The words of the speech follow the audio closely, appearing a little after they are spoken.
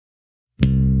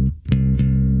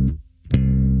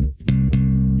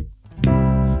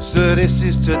For this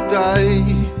is today.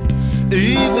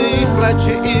 Evie, flat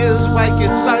your ears, wag your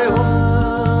tail,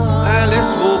 and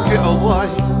let's walk it away.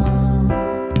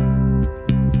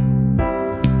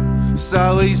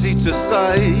 So easy to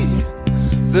say,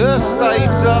 the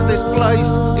state of this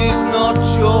place is not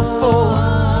your fault,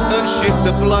 and shift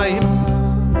the blame.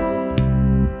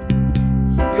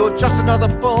 You're just another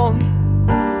pawn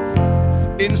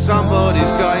in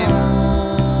somebody's game.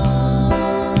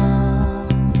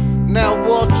 Now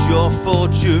watch your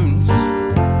fortunes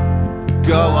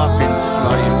go up in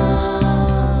flames.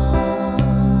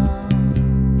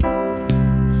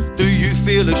 Do you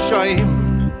feel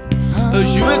ashamed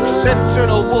as you accept an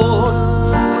award?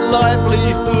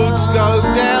 Livelihoods go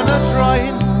down a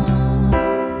drain.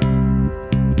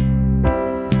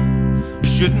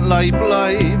 Shouldn't lay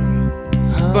blame,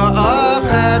 but I've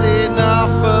had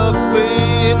enough of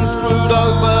being screwed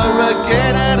over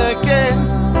again and again.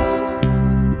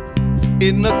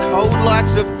 In the cold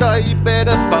light of day, bare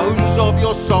the bones of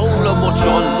your soul and watch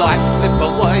your life slip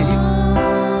away.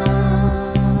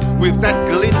 With that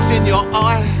glint in your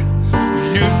eye,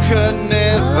 you can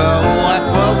never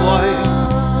wipe away.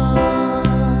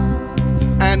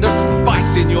 And a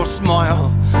spite in your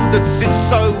smile that sits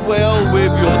so well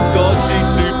with your dodgy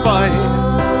toupee.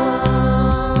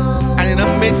 And in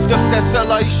the midst of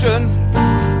desolation,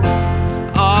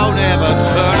 I'll never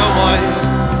turn away.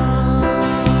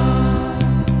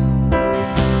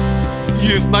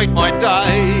 You've made my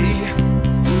day,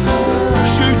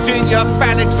 shooting your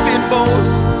phallic symbols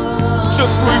to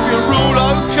prove you're all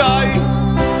okay.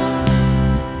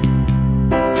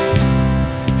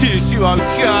 Is you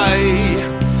okay?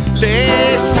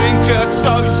 Let's drink a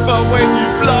toast for when you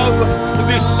blow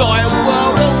this silent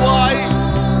world away.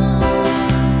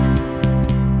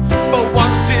 For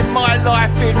once in my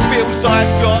life it feels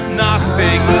I've got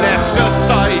nothing left to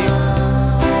say.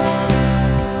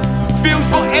 Feels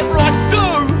whatever I do,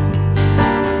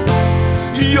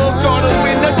 you're gonna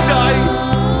win the day.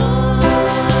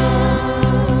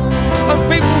 And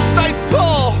people stay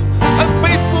poor, and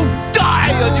people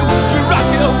die, and you'll shrug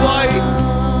it away.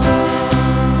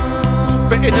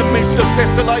 But in the midst of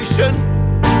desolation,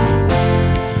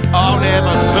 I'll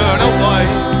never turn away.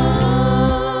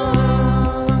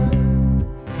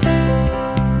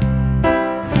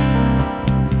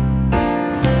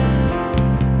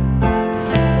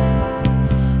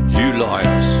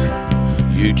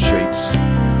 You cheats,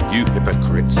 you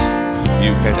hypocrites,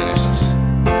 you hedonists.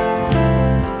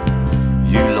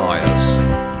 You liars,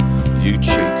 you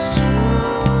cheats,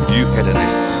 you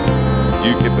hedonists,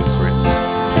 you hypocrites.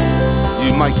 You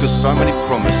make us so many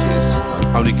promises and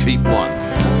only keep one.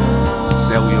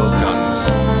 Sell your guns,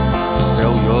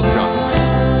 sell your guns.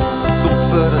 Thought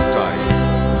for the day,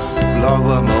 blow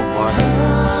them away,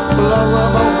 blow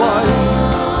them away,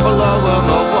 blow them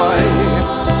away.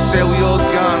 Sell your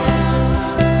guns,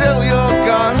 sell your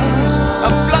guns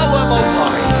and blow them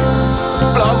away,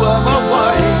 blow them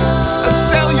away, and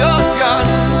sell your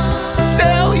guns,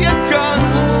 sell your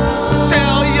guns,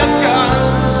 sell your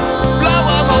guns, blow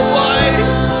them away,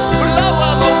 blow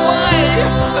them away,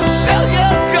 and sell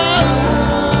your guns,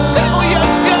 sell your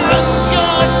guns.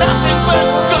 You're nothing but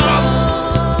scum.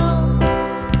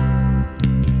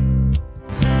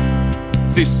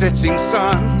 This setting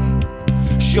sun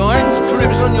shines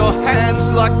crimson on your hands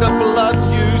like the blood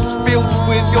you spilt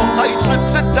with your hatred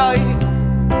today.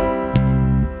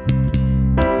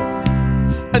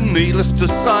 And needless to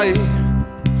say,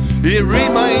 it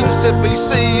remains to be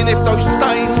seen if those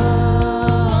stains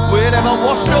will ever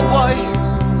wash away.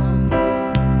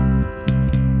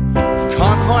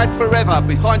 Can't hide forever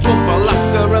behind your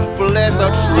bluster and blare, the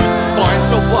truth finds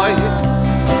a way.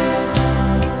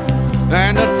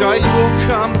 And a day will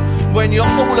come when you're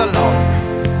all alone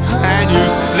and you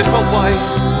slip away.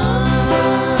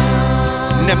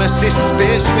 Nemesis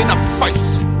stares you in the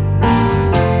face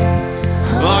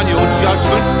on your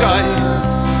judgment day.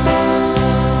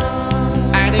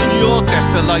 And in your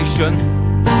desolation,